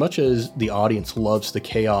so as much as the audience loves the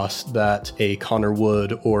chaos that a Connor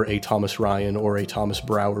Wood or a Thomas Ryan or a Thomas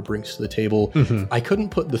Brower brings to the table, I couldn't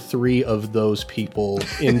put the three of those people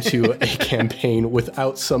into a campaign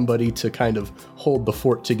without somebody to kind of hold the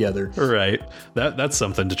fort together. Right. That's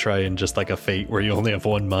something to try in just like a Fate where you only have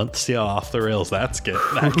 1 month. See how off the rails that's get.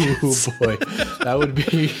 Oh boy, that would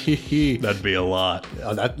be... That'd be a lot.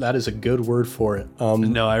 That is a good word for it.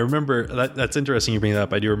 No, I remember, that's interesting you bring that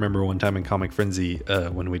up. I do remember one time in Comic Frenzy,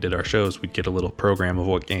 when we did our shows, we'd get a little program of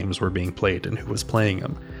what games were being played and who was playing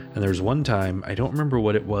them. And there was one time, I don't remember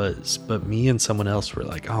what it was, but me and someone else were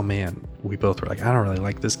like, oh man, we both were like, I don't really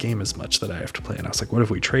like this game as much that I have to play. And I was like, what if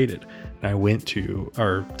we traded? And I went to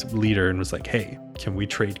our leader and was like, hey, can we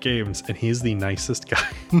trade games? And he's the nicest guy.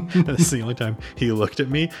 That's the only time he looked at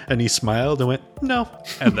me and he smiled and went, no.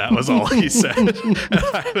 And that was all he said. And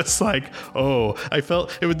I was like, oh, I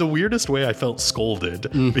felt, it was the weirdest way I felt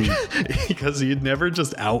scolded because he had never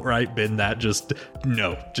just outright been that just,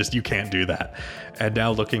 no, just you can't do that. And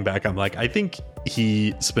now looking back, I'm like, I think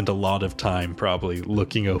he spent a lot of time probably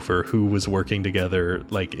looking over who was working together,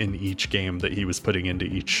 like in each game that he was putting into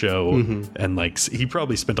each show. And like, he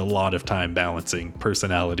probably spent a lot of time balancing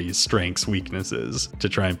personalities, strengths, weaknesses to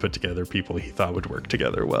try and put together people he thought would work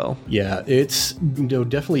together well. Yeah, it's, you know,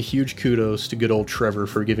 definitely huge kudos to good old Trevor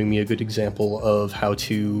for giving me a good example of how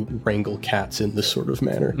to wrangle cats in this sort of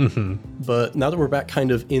manner. But now that we're back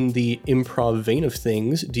kind of in the improv vein of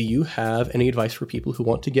things, do you have any advice for people who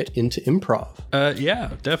want to get into improv?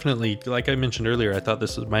 Yeah, definitely. Like I mentioned earlier, I thought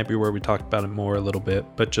this might be where we talked about it more a little bit,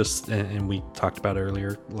 but just, and we talked about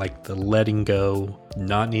earlier, like the letting go,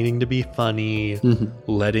 not needing to be funny,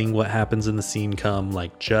 letting what happens in the scene come,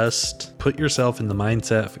 like just put yourself in the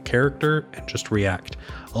mindset of a character and just react.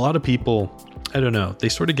 A lot of people, I don't know, they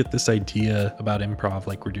sort of get this idea about improv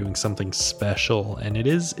like we're doing something special, and it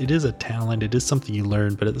is a talent, it is something you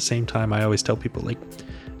learn, but at the same time, I always tell people, like,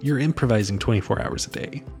 you're improvising 24 hours a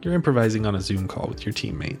day. You're improvising on a Zoom call with your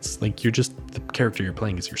teammates. Like, you're just, the character you're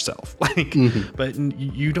playing is yourself. Like, but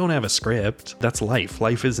you don't have a script. That's life.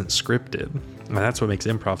 Life isn't scripted. And that's what makes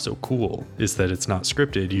improv so cool, is that it's not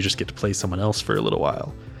scripted. You just get to play someone else for a little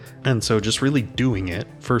while. And so just really doing it,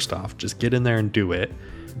 first off, just get in there and do it.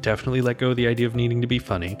 Definitely let go of the idea of needing to be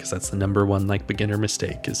funny, because that's the number one like beginner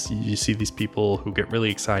mistake, is you see these people who get really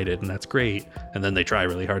excited and that's great, and then they try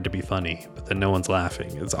really hard to be funny, but then no one's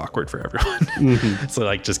laughing. It's awkward for everyone. So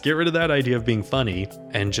like just get rid of that idea of being funny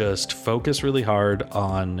and just focus really hard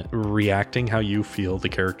on reacting how you feel the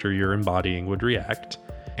character you're embodying would react.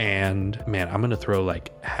 And man, I'm going to throw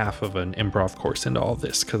like half of an improv course into all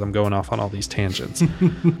this because I'm going off on all these tangents.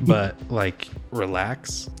 But like,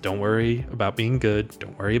 relax. Don't worry about being good.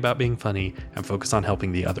 Don't worry about being funny, and focus on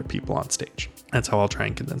helping the other people on stage. That's how I'll try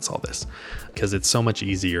and condense all this, because it's so much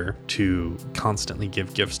easier to constantly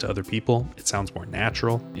give gifts to other people. It sounds more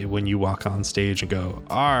natural when you walk on stage and go,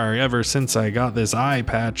 ever since I got this eye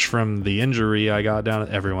patch from the injury I got down,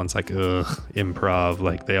 everyone's like, ugh, improv.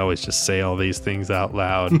 Like they always just say all these things out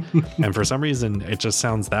loud. And for some reason, it just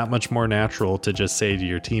sounds that much more natural to just say to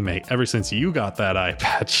your teammate, ever since you got that eye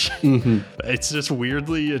patch. It's just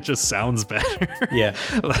weirdly, it just sounds better. Yeah.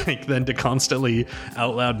 Like than to constantly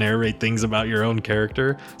out loud narrate things about your own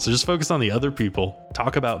character. So just focus on the other people.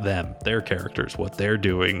 Talk about them, their characters, what they're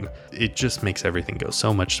doing. It just makes everything go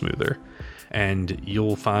so much smoother. And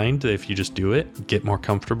you'll find that if you just do it, get more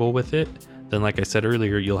comfortable with it, then like I said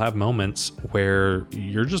earlier, you'll have moments where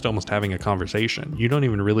you're just almost having a conversation. You don't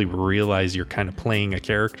even really realize you're kind of playing a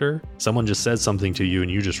character. Someone just says something to you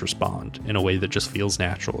and you just respond in a way that just feels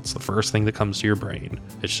natural. It's the first thing that comes to your brain.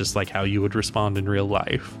 It's just like how you would respond in real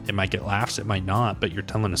life. It might get laughs, it might not, but you're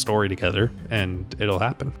telling a story together and it'll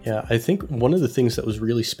happen. Yeah, I think one of the things that was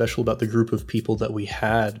really special about the group of people that we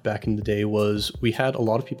had back in the day was we had a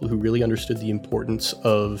lot of people who really understood the importance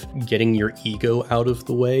of getting your ego out of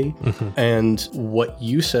the way. And what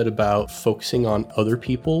you said about focusing on other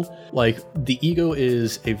people, like the ego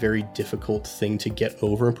is a very difficult thing to get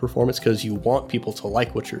over in performance because you want people to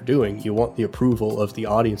like what you're doing. You want the approval of the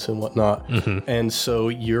audience and whatnot. And so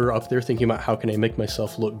you're up there thinking about how can I make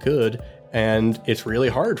myself look good? And it's really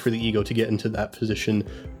hard for the ego to get into that position.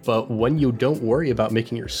 But when you don't worry about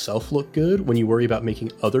making yourself look good, when you worry about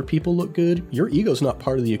making other people look good, your ego's not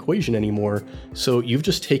part of the equation anymore. So you've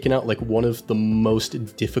just taken out like one of the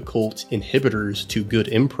most difficult inhibitors to good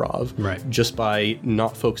improv, right? Just by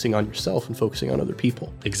not focusing on yourself and focusing on other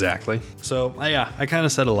people. Exactly. So yeah, I kind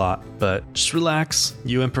of said a lot, but just relax.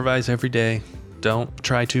 You improvise every day. Don't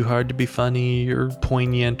try too hard to be funny or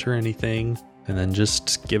poignant or anything. And then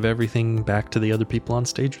just give everything back to the other people on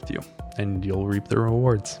stage with you, and you'll reap the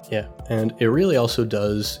rewards. Yeah. And it really also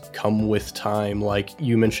does come with time. Like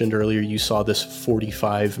you mentioned earlier, you saw this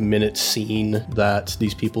 45-minute scene that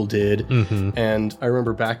these people did. And I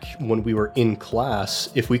remember back when we were in class,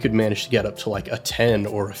 if we could manage to get up to like a 10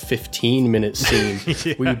 or a 15-minute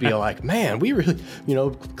scene, we would be like, man, we really,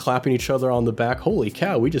 clapping each other on the back. Holy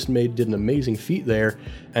cow, we just did an amazing feat there.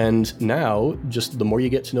 And now, just the more you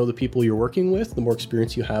get to know the people you're working with, the more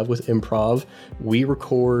experience you have with improv. We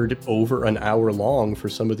record over an hour long for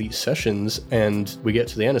some of these sessions, and we get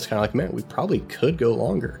to the end, it's kind of like, man, we probably could go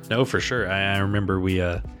longer. No, for sure. I remember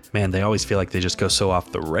they always feel like they just go so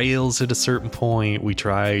off the rails at a certain point. We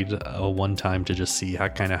tried one time to just see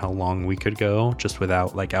how long we could go just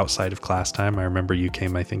without like outside of class time. I remember you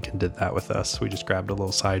came, I think, and did that with us. We just grabbed a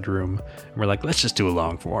little side room and we're like, let's just do a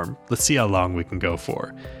long form. Let's see how long we can go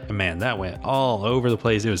for. And man, that went all over the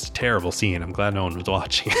place. It was a terrible scene. I'm glad no one was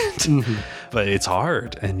watching it. But it's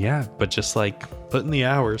hard. And yeah, but just like put in the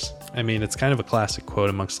hours. I mean, it's kind of a classic quote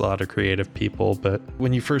amongst a lot of creative people, but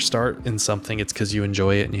when you first start in something, it's because you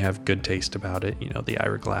enjoy it and you have good taste about it. The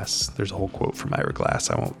Ira Glass, there's a whole quote from Ira Glass.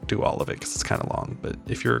 I won't do all of it because it's kind of long, but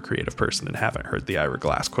if you're a creative person and haven't heard the Ira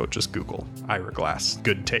Glass quote, just Google Ira Glass,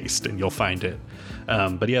 good taste, and you'll find it.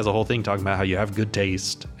 But he has a whole thing talking about how you have good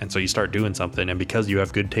taste, and so you start doing something, and because you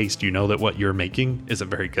have good taste, you know that what you're making isn't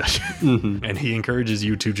very good. And he encourages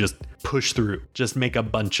you to just push through, just make a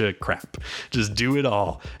bunch of crap, just do it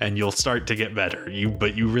all, and you'll start to get better.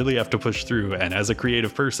 But you really have to push through, and as a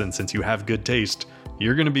creative person, since you have good taste,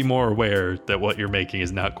 you're going to be more aware that what you're making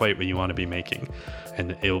is not quite what you want to be making.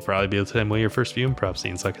 And it'll probably be the same way your first few improv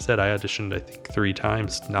scenes. Like I said, I auditioned, I think, 3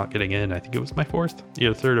 times, not getting in. I think it was my 4th,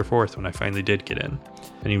 either 3rd or 4th when I finally did get in.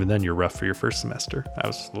 And even then, you're rough for your first semester. I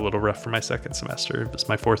was a little rough for my second semester. It was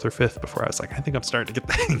my 4th or 5th before I was like, I think I'm starting to get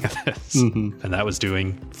the hang of this. And that was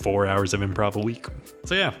doing 4 hours of improv a week.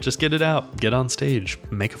 So yeah, just get it out. Get on stage.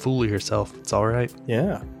 Make a fool of yourself. It's all right.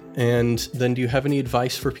 Yeah. And then do you have any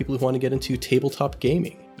advice for people who want to get into tabletop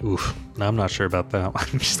gaming? Oof, I'm not sure about that.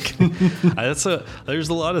 I'm just kidding. There's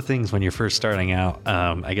a lot of things when you're first starting out.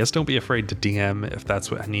 I guess don't be afraid to DM if that's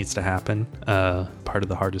what needs to happen. Part of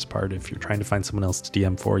the hardest part, if you're trying to find someone else to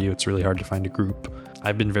DM for you, it's really hard to find a group.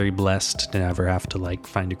 I've been very blessed to never have to like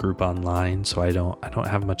find a group online, so I don't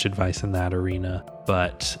have much advice in that arena.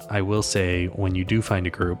 But I will say, when you do find a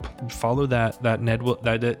group, follow that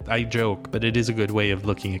I joke, but it is a good way of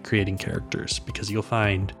looking at creating characters, because you'll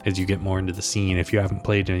find as you get more into the scene, if you haven't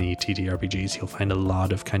played any TTRPGs, you'll find a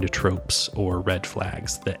lot of kind of tropes or red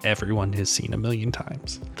flags that everyone has seen a million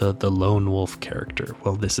times. The lone wolf character.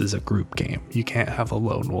 Well, this is a group game. You can't have a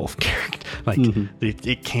lone wolf character. Like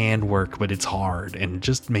it can work, but it's hard. And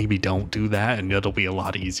just maybe don't do that, and it'll be a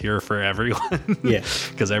lot easier for everyone. Yeah,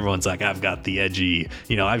 because everyone's like, I've got the edgy,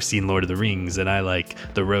 I've seen Lord of the Rings and I like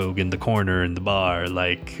the rogue in the corner in the bar,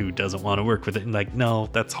 like, who doesn't want to work with it. And like, no,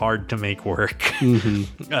 that's hard to make work.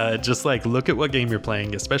 Just like look at what game you're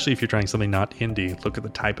playing, especially if you're trying something not D&D. Look at the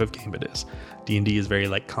type of game it is. D&D is very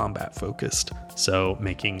like combat focused, so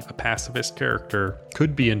making a pacifist character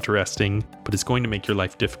could be interesting, but it's going to make your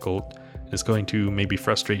life difficult. It's going to maybe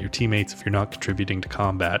frustrate your teammates if you're not contributing to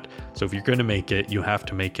combat. So if you're going to make it, you have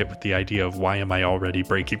to make it with the idea of, why am I already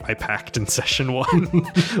breaking my pact in session 1?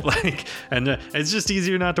 It's just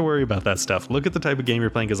easier not to worry about that stuff. Look at the type of game you're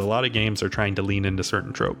playing, because a lot of games are trying to lean into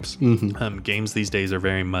certain tropes. Games these days are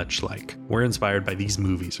very much like, we're inspired by these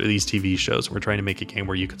movies or these TV shows. We're trying to make a game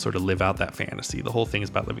where you could sort of live out that fantasy. The whole thing is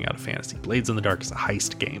about living out a fantasy. Blades in the Dark is a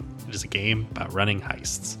heist game. It is a game about running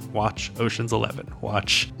heists. Watch Ocean's 11.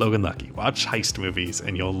 Watch Logan Lucky. Watch heist movies,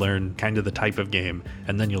 and you'll learn kind of the type of game,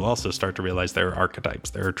 and then you'll also start to realize there are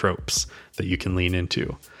archetypes, there are tropes that you can lean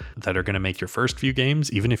into that are going to make your first few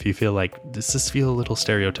games, even if you feel like, does this feel a little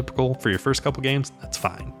stereotypical for your first couple games, that's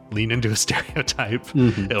fine. Lean into a stereotype.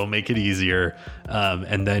 It'll make it easier,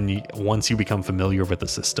 and then once you become familiar with the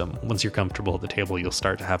system, once you're comfortable at the table, you'll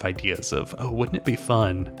start to have ideas of, oh, wouldn't it be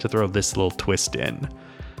fun to throw this little twist in?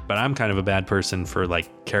 But I'm kind of a bad person for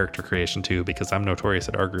like character creation too, because I'm notorious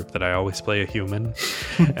at our group that I always play a human.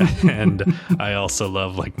 And I also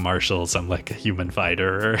love like martials. I'm like a human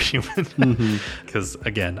fighter or a human. Because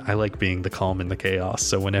again, I like being the calm in the chaos.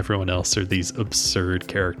 So when everyone else are these absurd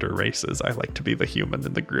character races, I like to be the human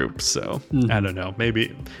in the group. So I don't know,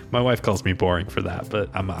 maybe my wife calls me boring for that, but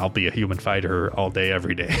I'll be a human fighter all day,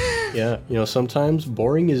 every day. Yeah. Sometimes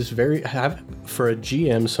boring is for a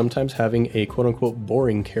GM, sometimes having a quote unquote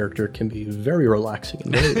boring character can be very relaxing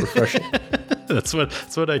and very refreshing. That's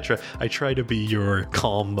what I try. I try to be your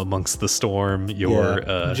calm amongst the storm,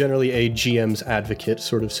 generally a GM's advocate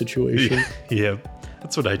sort of situation. Yeah.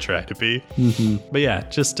 That's what I try to be. But yeah,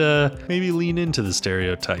 just maybe lean into the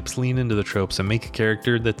stereotypes, lean into the tropes, and make a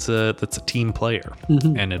character that's a team player.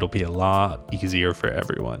 And it'll be a lot easier for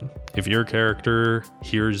everyone. If your character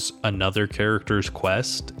hears another character's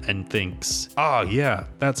quest and thinks, oh yeah,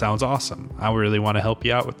 that sounds awesome, I really want to help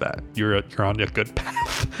you out with that, you're on a good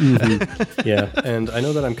path. Yeah, and I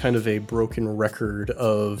know that I'm kind of a broken record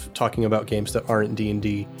of talking about games that aren't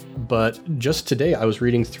D&D, but just today I was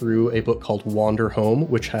reading through a book called Wander Home,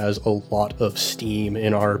 which has a lot of steam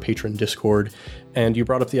in our patron Discord. And you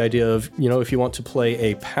brought up the idea of, if you want to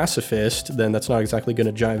play a pacifist, then that's not exactly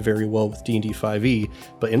going to jive very well with D&D 5e.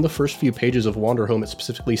 But in the first few pages of Wander Home, it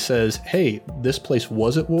specifically says, hey, this place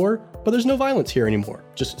was at war, but there's no violence here anymore.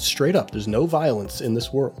 Just straight up, there's no violence in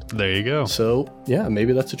this world. There you go. So, yeah,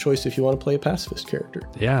 maybe that's a choice if you want to play a pacifist character.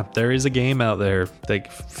 Yeah, there is a game out there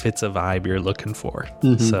that fits a vibe you're looking for.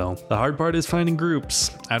 So the hard part is finding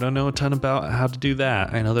groups. I don't know a ton about how to do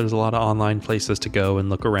that. I know there's a lot of online places to go and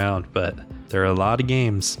look around, but there are a lot of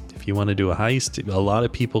games. If you want to do a heist, a lot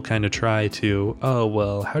of people kind of try to, oh,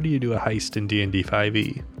 well, how do you do a heist in D&D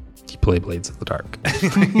 5e? You play Blades in the Dark.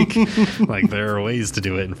 like there are ways to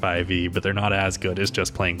do it in 5e, but they're not as good as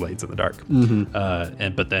just playing Blades in the Dark.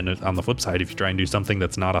 But then on the flip side, if you try and do something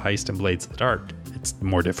that's not a heist in Blades in the Dark, it's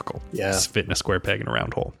more difficult. Yeah. It's fitting a square peg in a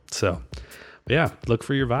round hole. So yeah, look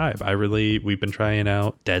for your vibe. We've been trying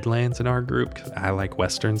out Deadlands in our group. I like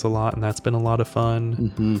Westerns a lot, and that's been a lot of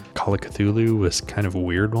fun. Call of Cthulhu was kind of a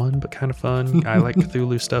weird one, but kind of fun. I like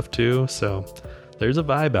Cthulhu stuff too, so there's a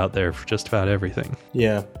vibe out there for just about everything.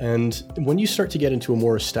 Yeah, and when you start to get into a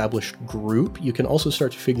more established group, you can also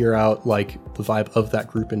start to figure out like the vibe of that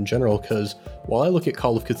group in general, because while I look at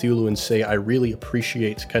Call of Cthulhu and say I really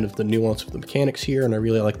appreciate kind of the nuance of the mechanics here and I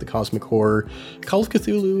really like the cosmic horror, Call of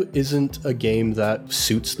Cthulhu isn't a game that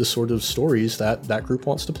suits the sort of stories that that group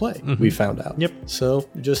wants to play, we found out. Yep. So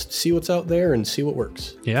just see what's out there and see what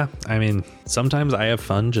works. Yeah, I mean, sometimes I have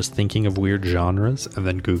fun just thinking of weird genres and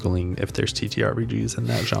then Googling if there's TTRPGs RPGs in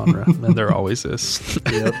that genre, and there always is.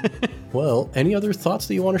 Yep. Well, any other thoughts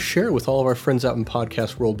that you want to share with all of our friends out in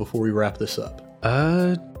podcast world before we wrap this up?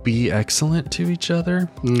 Be excellent to each other.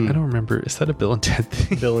 I don't remember. Is that a Bill and Ted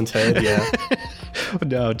thing? Bill and Ted, yeah.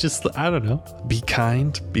 No, just, I don't know. Be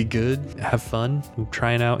kind, be good, have fun.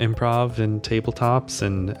 Trying out improv and tabletops.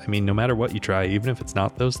 And I mean, no matter what you try, even if it's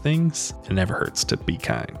not those things, it never hurts to be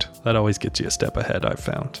kind. That always gets you a step ahead, I've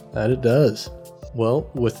found. That it does. Well,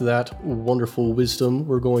 with that wonderful wisdom,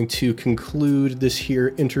 we're going to conclude this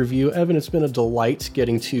here interview. Evan, it's been a delight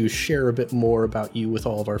getting to share a bit more about you with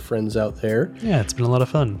all of our friends out there. Yeah, it's been a lot of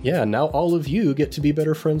fun. Yeah, now all of you get to be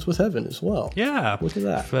better friends with Evan as well. Yeah. Look at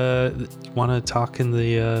that. If you want to talk in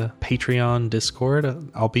the Patreon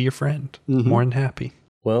Discord, I'll be your friend. More than happy.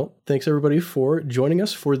 Well, thanks everybody for joining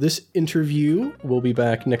us for this interview. We'll be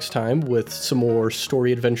back next time with some more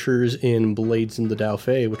story adventures in Blades in the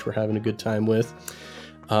Dauphin, which we're having a good time with.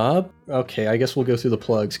 Okay, I guess we'll go through the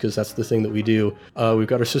plugs because that's the thing that we do. We've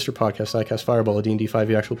got our sister podcast, iCast Fireball, a D&D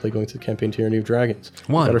 5e actual play going through the campaign Tyranny of Dragons.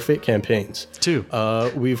 1. We've got our Fate campaigns. 2.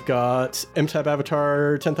 We've got MTAB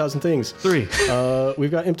Avatar 10,000 Things. 3.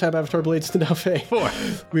 We've got MTAB Avatar Blades to Dauphin. 4.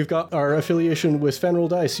 We've got our affiliation with Fanroll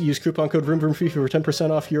Dice. Use coupon code VRIMVRIMFIFA for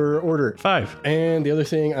 10% off your order. 5. And the other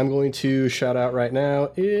thing I'm going to shout out right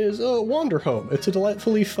now is Wander Home. It's a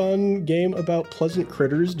delightfully fun game about pleasant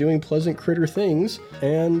critters doing pleasant critter things,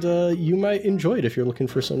 and you might enjoy it if you're looking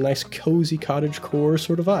for some nice cozy cottagecore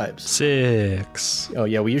sort of vibes. 6. Oh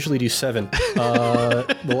yeah, we usually do 7.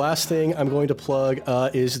 The last thing I'm going to plug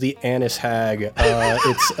is the Annis Hag.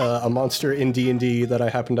 It's a monster in D&D that I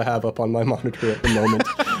happen to have up on my monitor at the moment.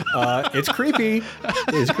 It's creepy.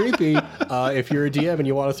 It's creepy. If you're a DM and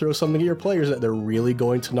you want to throw something at your players that they're really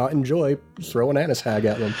going to not enjoy, throw an Annis Hag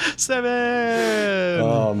at them. 7.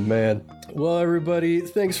 Oh man. Well, everybody,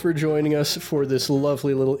 thanks for joining us for this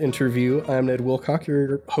lovely little interview. I'm Ned Wilcock,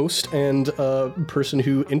 your host and person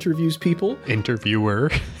who interviews people. Interviewer.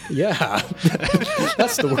 Yeah,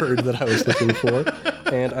 that's the word that I was looking for.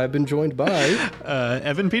 And I've been joined by...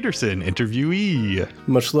 Evan Peterson, interviewee.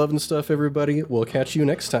 Much love and stuff, everybody. We'll catch you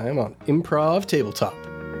next time on Improv Tabletop.